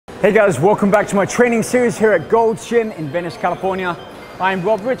Hey guys, welcome back to my training series here at Gold's Gym in Venice, California. I'm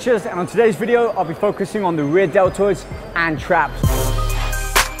Rob Richards, and on today's video, I'll be focusing on the rear deltoids and traps.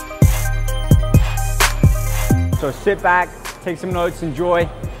 So sit back, take some notes, enjoy.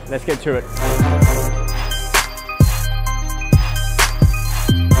 Let's get to it.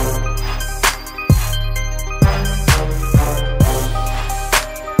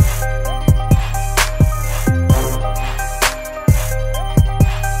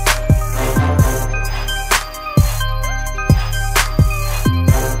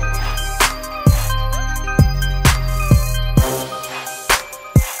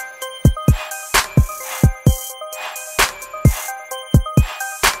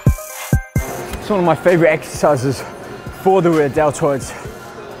 It's one of my favorite exercises for the rear deltoids.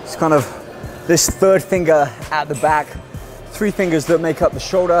 It's kind of this third finger at the back, three fingers that make up the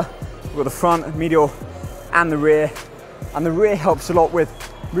shoulder. We've got the front, medial, and the rear. And the rear helps a lot with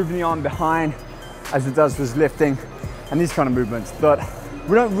moving the arm behind as it does with lifting and these kind of movements. But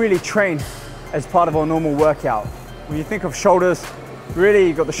we don't really train as part of our normal workout. When you think of shoulders, really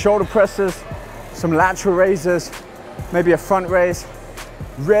you've got the shoulder presses, some lateral raises, maybe a front raise.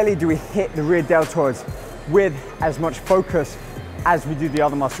 Rarely do we hit the rear deltoids with as much focus as we do the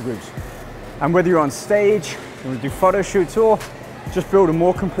other muscle groups. And whether you're on stage, you do photo shoots, or just build a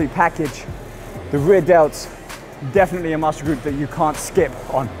more complete package, the rear delts, definitely a muscle group that you can't skip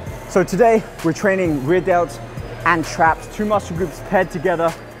on. So today we're training rear delts and traps, two muscle groups paired together,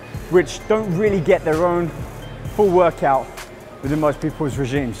 which don't really get their own full workout within most people's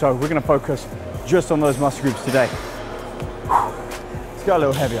regime. So we're gonna focus just on those muscle groups today. Let's go a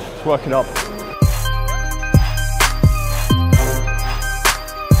little heavier, let's work it up.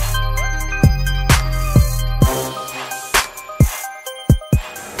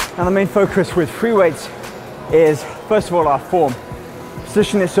 Now the main focus with free weights is, first of all, our form.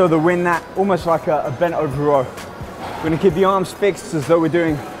 Position it so that we're in that almost like a bent over row. We're gonna keep the arms fixed as though we're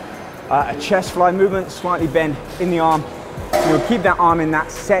doing a chest fly movement, slightly bend in the arm. We'll keep that arm in that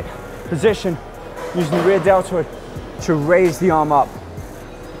set position, using the rear deltoid to raise the arm up.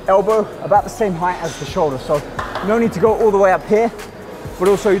 Elbow about the same height as the shoulder, so no need to go all the way up here, but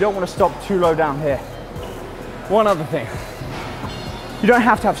also you don't want to stop too low down here. One other thing, you don't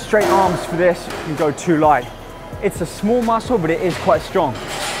have to have straight arms for this. You can go too light. It's a small muscle, but it is quite strong.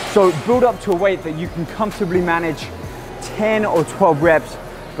 So build up to a weight that you can comfortably manage 10 or 12 reps,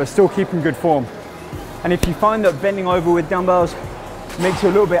 but still keep in good form. And if you find that bending over with dumbbells makes you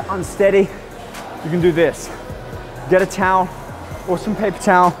a little bit unsteady, you can do this. Get a towel or some paper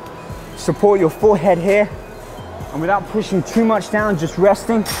towel, support your forehead here, and without pushing too much down, just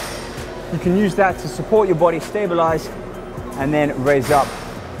resting, you can use that to support your body, stabilize, and then raise up.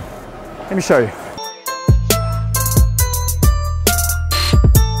 Let me show you.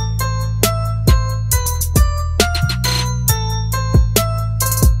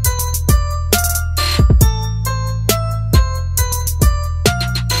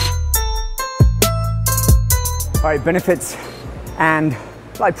 All right, benefits and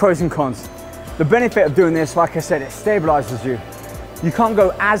like pros and cons. The benefit of doing this, like I said, it stabilizes you. You can't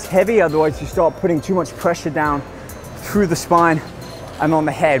go as heavy, otherwise you start putting too much pressure down through the spine and on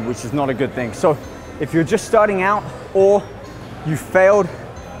the head, which is not a good thing. So if you're just starting out or you failed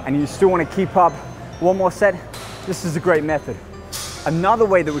and you still want to keep up one more set, this is a great method. Another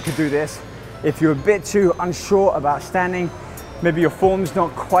way that we could do this, if you're a bit too unsure about standing, maybe your form's not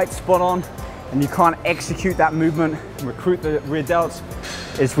quite spot on, and you can't execute that movement and recruit the rear delts,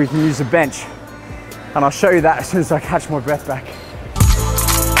 is we can use a bench. And I'll show you that as soon as I catch my breath back.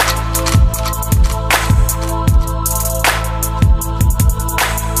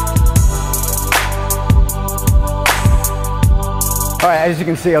 All right, as you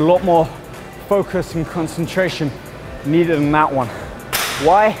can see, a lot more focus and concentration needed on that one.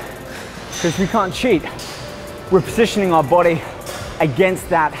 Why? Because we can't cheat. We're positioning our body against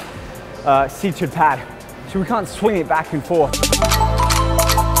that seated pad, so we can't swing it back and forth.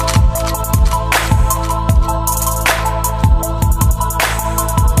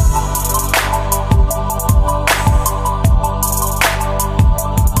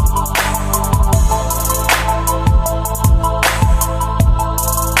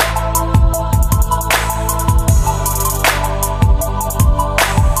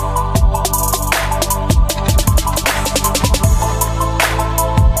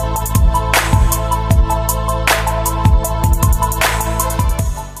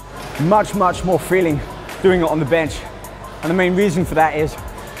 Much more feeling doing it on the bench. And the main reason for that is,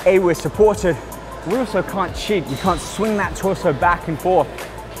 A, we're supported. We also can't cheat. You can't swing that torso back and forth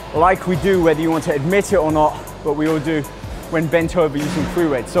like we do, whether you want to admit it or not, but we all do when bent over using free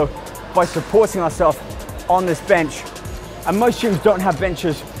weights. So by supporting ourselves on this bench, and most gyms don't have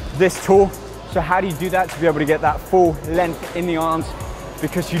benches this tall. So how do you do that to be able to get that full length in the arms?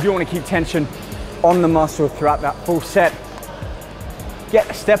 Because you do want to keep tension on the muscle throughout that full set. Get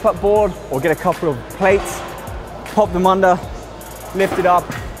a step-up board or get a couple of plates, pop them under, lift it up,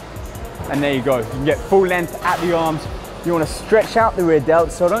 and there you go. You can get full length at the arms. You want to stretch out the rear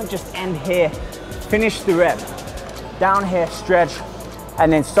delt, so don't just end here. Finish the rep. Down here, stretch,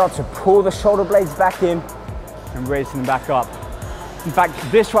 and then start to pull the shoulder blades back in and raise them back up. In fact,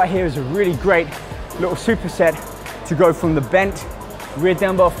 this right here is a really great little superset to go from the bent rear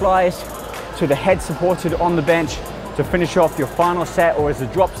dumbbell flies to the head supported on the bench to finish off your final set or as a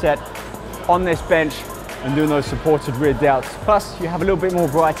drop set on this bench and doing those supported rear delts. Plus, you have a little bit more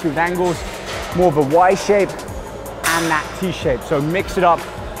variety with angles, more of a Y shape and that T shape. So mix it up,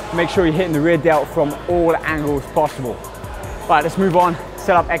 make sure you're hitting the rear delt from all angles possible. All right, let's move on.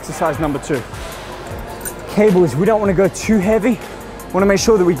 Set up exercise number 2. Cables, we don't want to go too heavy. We want to make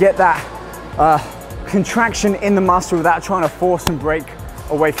sure that we get that contraction in the muscle without trying to force and break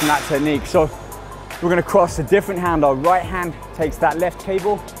away from that technique. So we're going to cross a different hand. Our right hand takes that left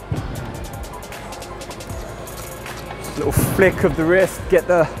cable. Just a little flick of the wrist, get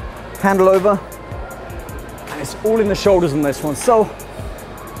the handle over. And it's all in the shoulders on this one. So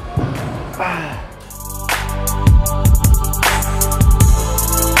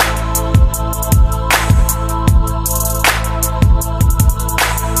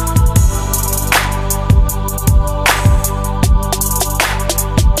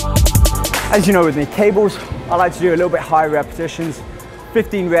as you know with me, cables, I like to do a little bit higher repetitions,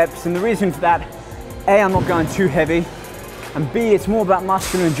 15 reps, and the reason for that, A, I'm not going too heavy, and B, it's more about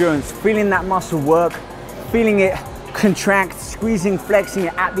muscular endurance, feeling that muscle work, feeling it contract, squeezing, flexing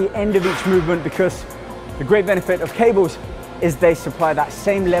it at the end of each movement, because the great benefit of cables is they supply that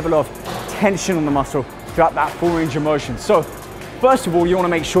same level of tension on the muscle throughout that full range of motion. So first of all, you want to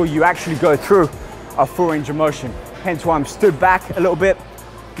make sure you actually go through a full range of motion, hence why I'm stood back a little bit.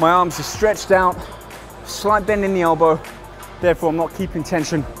 My arms are stretched out, slight bend in the elbow, therefore I'm not keeping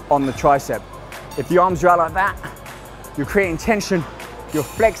tension on the tricep. If the arms are out like that, you're creating tension, you're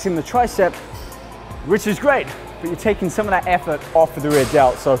flexing the tricep, which is great, but you're taking some of that effort off of the rear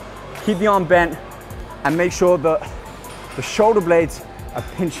delt. So keep the arm bent and make sure that the shoulder blades are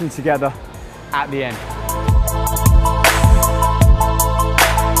pinching together at the end.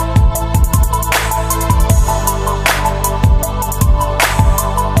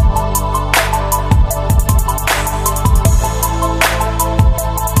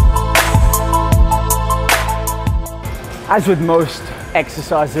 As with most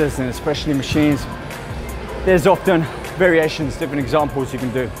exercises and especially machines, there's often variations, different examples you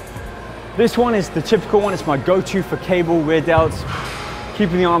can do. This one is the typical one. It's my go-to for cable rear delts,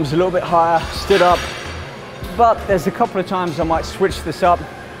 keeping the arms a little bit higher, stood up. But there's a couple of times I might switch this up.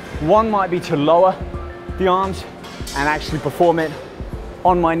 One might be to lower the arms and actually perform it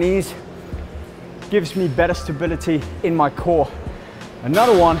on my knees. Gives me better stability in my core.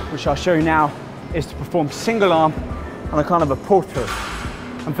 Another one, which I'll show you now, is to perform single arm on a kind of a pull through.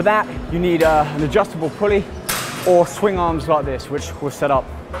 And for that, you need an adjustable pulley or swing arms like this, which we'll set up.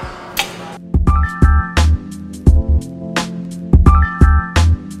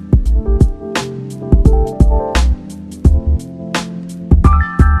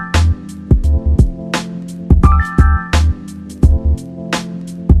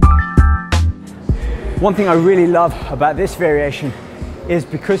 One thing I really love about this variation is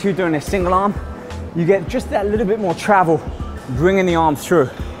because you're doing a single arm, you get just that little bit more travel, bringing the arm through.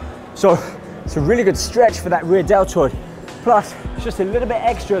 So it's a really good stretch for that rear deltoid. Plus, it's just a little bit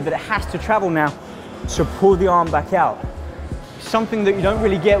extra that it has to travel now to pull the arm back out. Something that you don't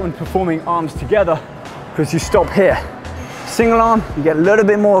really get when performing arms together because you stop here. Single arm, you get a little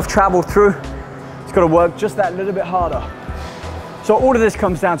bit more of travel through. It's got to work just that little bit harder. So all of this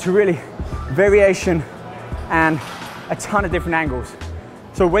comes down to really variation and a ton of different angles.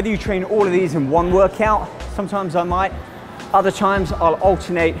 So whether you train all of these in one workout, sometimes I might, other times I'll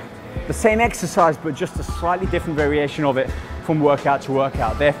alternate the same exercise but just a slightly different variation of it from workout to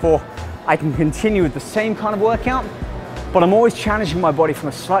workout. Therefore, I can continue with the same kind of workout, but I'm always challenging my body from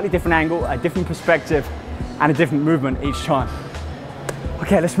a slightly different angle, a different perspective, and a different movement each time.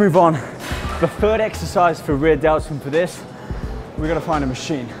 Okay, let's move on. The third exercise for rear delts, and for this, we're gonna find a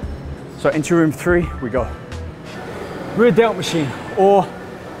machine. So into room 3 we go. Rear delt machine or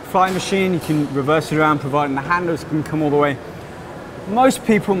fly machine, you can reverse it around providing the handles can come all the way. Most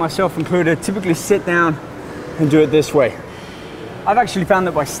people, myself included, typically sit down and do it this way. I've actually found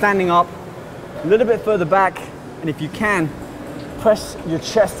that by standing up a little bit further back, and if you can, press your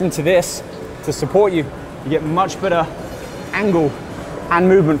chest into this to support you, you get much better angle and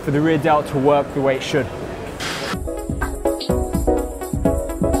movement for the rear delt to work the way it should.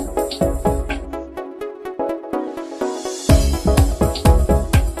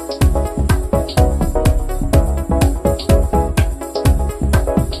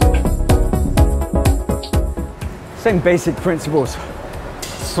 Same basic principles.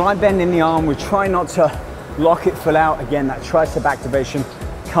 Slight bend in the arm. We try not to lock it full out. Again, that tricep activation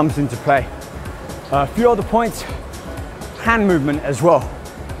comes into play. A few other points, hand movement as well.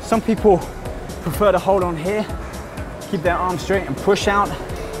 Some people prefer to hold on here, keep their arms straight and push out.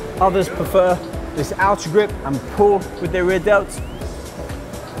 Others prefer this outer grip and pull with their rear delts.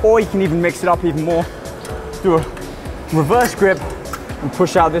 Or you can even mix it up even more. Do a reverse grip and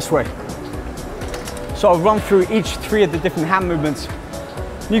push out this way. So I'll run through each three of the different hand movements.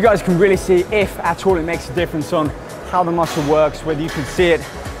 You guys can really see if at all it makes a difference on how the muscle works, whether you can see it.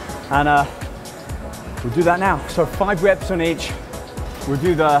 And we'll do that now. So 5 reps on each. We'll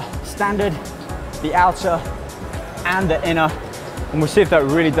do the standard, the outer, and the inner. And we'll see if that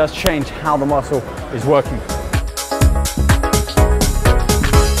really does change how the muscle is working.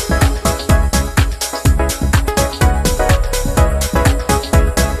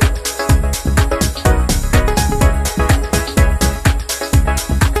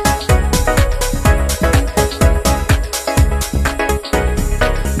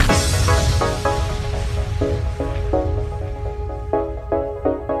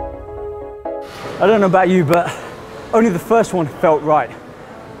 I don't know about you, but only the first one felt right.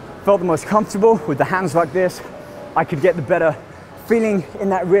 Felt the most comfortable with the hands like this. I could get the better feeling in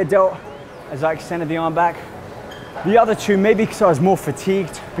that rear delt as I extended the arm back. The other two, maybe because I was more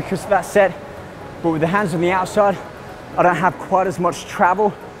fatigued because of that set, but with the hands on the outside, I don't have quite as much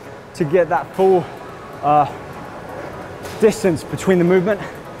travel to get that full distance between the movement.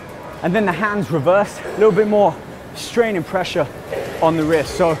 And then the hands reversed, a little bit more strain and pressure on the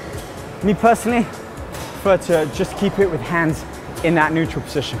wrist. So me personally, prefer to just keep it with hands in that neutral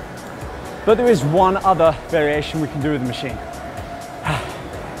position. But there is one other variation we can do with the machine.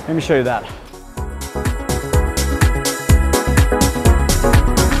 Let me show you that.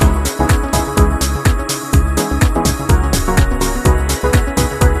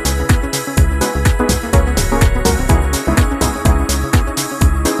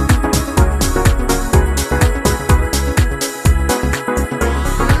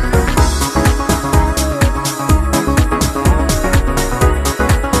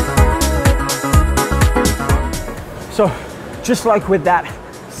 So just like with that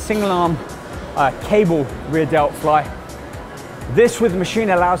single arm cable rear delt fly, this with the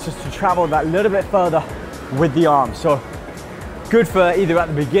machine allows us to travel that little bit further with the arm. So good for either at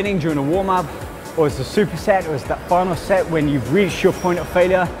the beginning during a warm up, or as a superset, or as that final set when you've reached your point of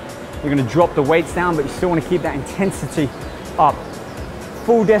failure. You're going to drop the weights down, but you still want to keep that intensity up.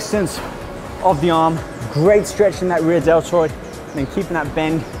 Full distance of the arm, great stretch in that rear deltoid, and then keeping that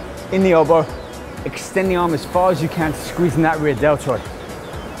bend in the elbow. Extend the arm as far as you can to squeeze in that rear deltoid.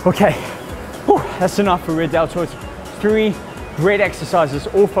 Okay, whew, that's enough for rear deltoids. 3 great exercises,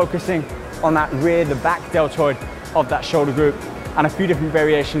 all focusing on that rear, the back deltoid of that shoulder group, and a few different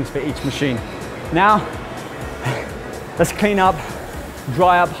variations for each machine. Now, let's clean up,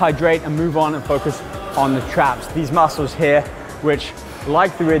 dry up, hydrate, and move on and focus on the traps. These muscles here, which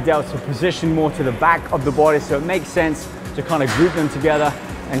like the rear delts, are positioned more to the back of the body, so it makes sense to kind of group them together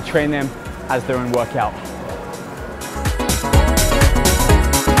and train them as their own workout.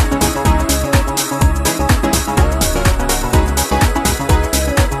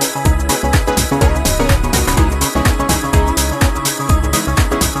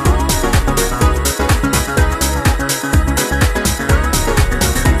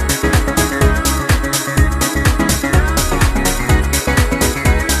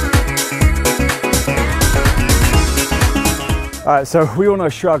 All right, so we all know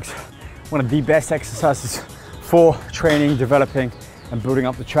shrugs, one of the best exercises for training, developing, and building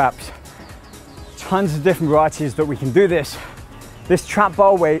up the traps. Tons of different varieties that we can do this. This trap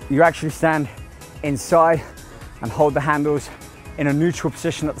bar where you actually stand inside and hold the handles in a neutral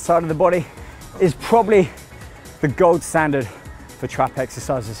position at the side of the body is probably the gold standard for trap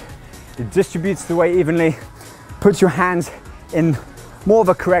exercises. It distributes the weight evenly, puts your hands in more of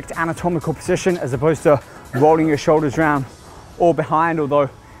a correct anatomical position as opposed to rolling your shoulders around or behind, although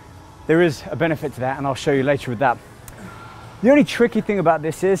there is a benefit to that, and I'll show you later with that. The only tricky thing about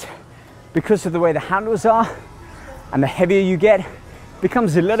this is, because of the way the handles are and the heavier you get, it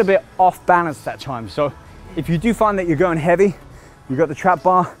becomes a little bit off balance at times. So if you do find that you're going heavy, you've got the trap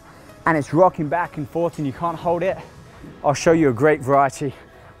bar and it's rocking back and forth and you can't hold it, I'll show you a great variety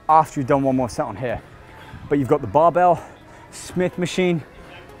after you've done one more set on here. But you've got the barbell, Smith machine,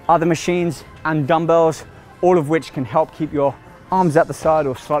 other machines and dumbbells, all of which can help keep your arms at the side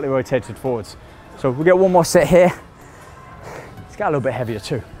or slightly rotated forwards. So we'll get one more set here. It's got a little bit heavier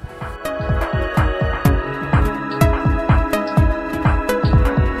too.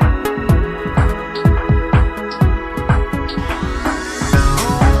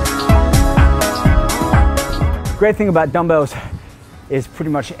 Great thing about dumbbells is pretty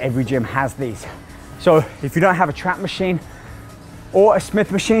much every gym has these. So if you don't have a trap machine or a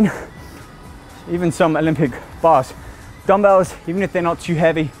Smith machine, even some Olympic bars, dumbbells, even if they're not too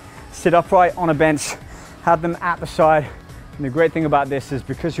heavy, sit upright on a bench, have them at the side. And the great thing about this is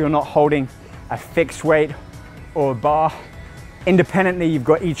because you're not holding a fixed weight or a bar, independently you've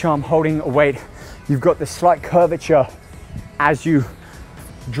got each arm holding a weight. You've got this slight curvature as you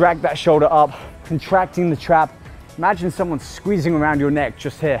drag that shoulder up, contracting the trap. Imagine someone squeezing around your neck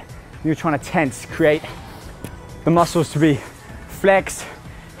just here. You're trying to tense, create the muscles to be flexed,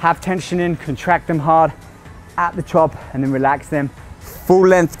 have tension in, contract them hard at the top and then relax them. Full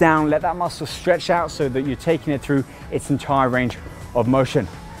length down, let that muscle stretch out so that you're taking it through its entire range of motion.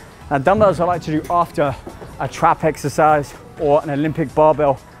 Now dumbbells I like to do after a trap exercise or an Olympic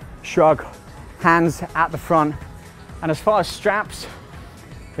barbell shrug, hands at the front. And as far as straps,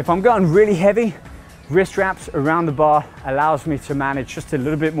 if I'm going really heavy, wrist wraps around the bar allows me to manage just a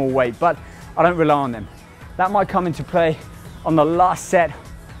little bit more weight, but I don't rely on them. That might come into play on the last set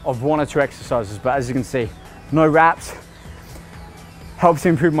of 1 or 2 exercises, but as you can see, no wraps, helps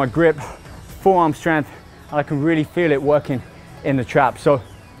improve my grip, forearm strength, and I can really feel it working in the trap. So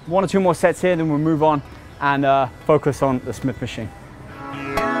 1 or 2 more sets here, then we'll move on and focus on the Smith machine.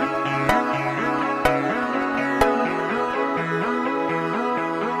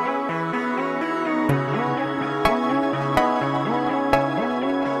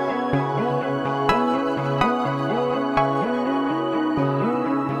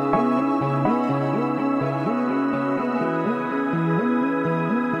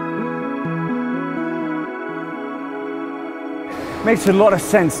 Makes a lot of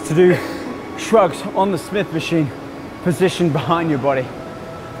sense to do shrugs on the Smith machine positioned behind your body,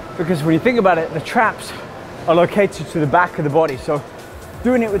 because when you think about it, the traps are located to the back of the body, so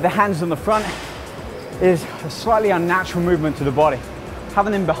doing it with the hands on the front is a slightly unnatural movement to the body.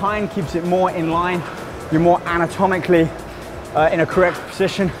 Having them behind keeps it more in line, you're more anatomically in a correct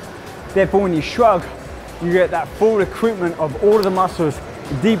position. Therefore when you shrug, you get that full recruitment of all of the muscles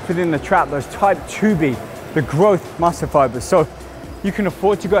deep within the trap, those type 2B, the growth muscle fibers. So you can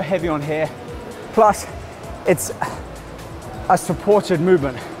afford to go heavy on here. Plus, it's a supported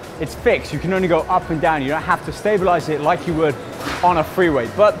movement. It's fixed. You can only go up and down. You don't have to stabilize it like you would on a free weight.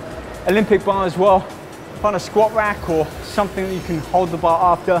 But Olympic bar as well, find a squat rack or something that you can hold the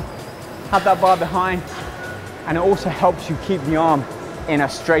bar after, have that bar behind, and it also helps you keep the arm in a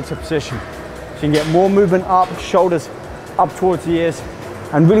straighter position. So you can get more movement up, shoulders up towards the ears,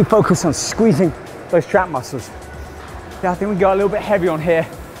 and really focus on squeezing those trap muscles. Yeah, I think we got a little bit heavy on here.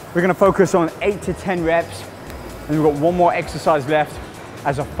 We're gonna focus on 8 to 10 reps, and we've got one more exercise left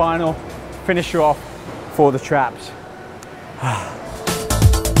as a final finisher off for the traps.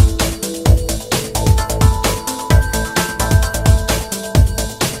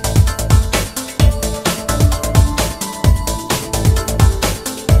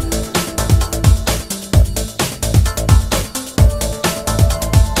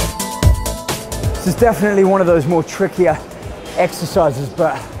 This is definitely one of those more trickier exercises,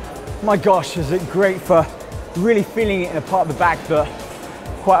 but my gosh, is it great for really feeling it in a part of the back that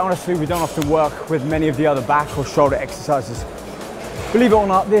quite honestly we don't often work with many of the other back or shoulder exercises. Believe it or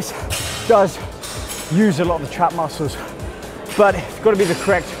not, this does use a lot of the trap muscles, but it's got to be the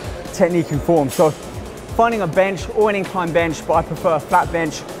correct technique and form. So finding a bench or an incline bench, but I prefer a flat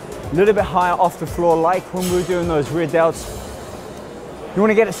bench, a little bit higher off the floor, like when we were doing those rear delts. You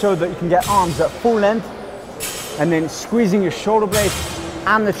want to get it so that you can get arms at full length and then squeezing your shoulder blades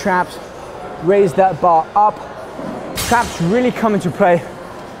and the traps, raise that bar up. Traps really come into play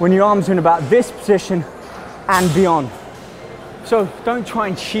when your arms are in about this position and beyond. So don't try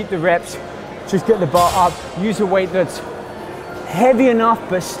and cheat the reps, just get the bar up, use a weight that's heavy enough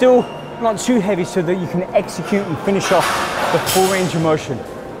but still not too heavy so that you can execute and finish off the full range of motion.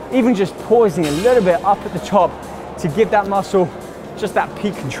 Even just pausing a little bit up at the top to give that muscle just that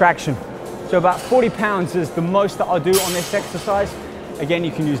peak contraction. So about 40 pounds is the most that I'll do on this exercise. Again,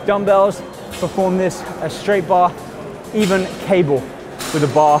 you can use dumbbells, perform this, a straight bar, even cable with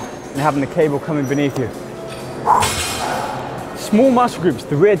a bar and having the cable coming beneath you. Small muscle groups,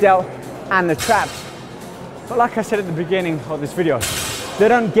 the rear delt and the traps, But like I said at the beginning of this video, they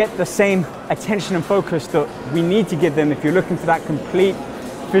don't get the same attention and focus that we need to give them if you're looking for that complete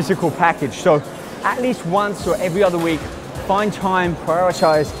physical package. So at least once or every other week, find time,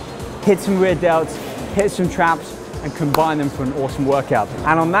 prioritize, hit some rear delts, hit some traps, and combine them for an awesome workout.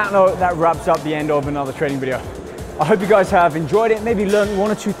 And on that note, that wraps up the end of another training video. I hope you guys have enjoyed it, maybe learned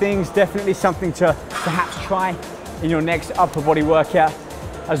one or two things, definitely something to perhaps try in your next upper body workout.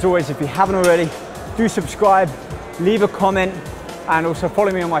 As always, if you haven't already, do subscribe, leave a comment, and also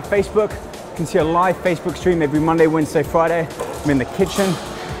follow me on my Facebook. You can see a live Facebook stream every Monday, Wednesday, Friday. I'm in the kitchen,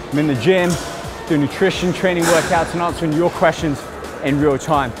 I'm in the gym, doing nutrition, training workouts, and answering your questions in real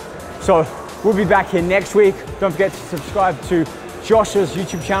time. So we'll be back here next week. Don't forget to subscribe to Josh's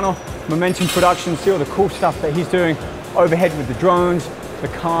YouTube channel, Momentum Production, see all the cool stuff that he's doing overhead with the drones, the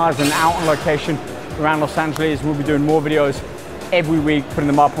cars, and out on location around Los Angeles. We'll be doing more videos every week, putting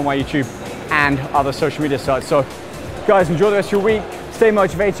them up on my YouTube and other social media sites. So guys, enjoy the rest of your week, stay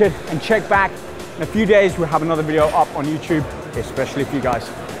motivated, and check back in a few days. We'll have another video up on YouTube, especially for you guys.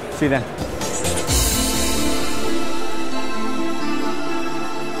 See you then.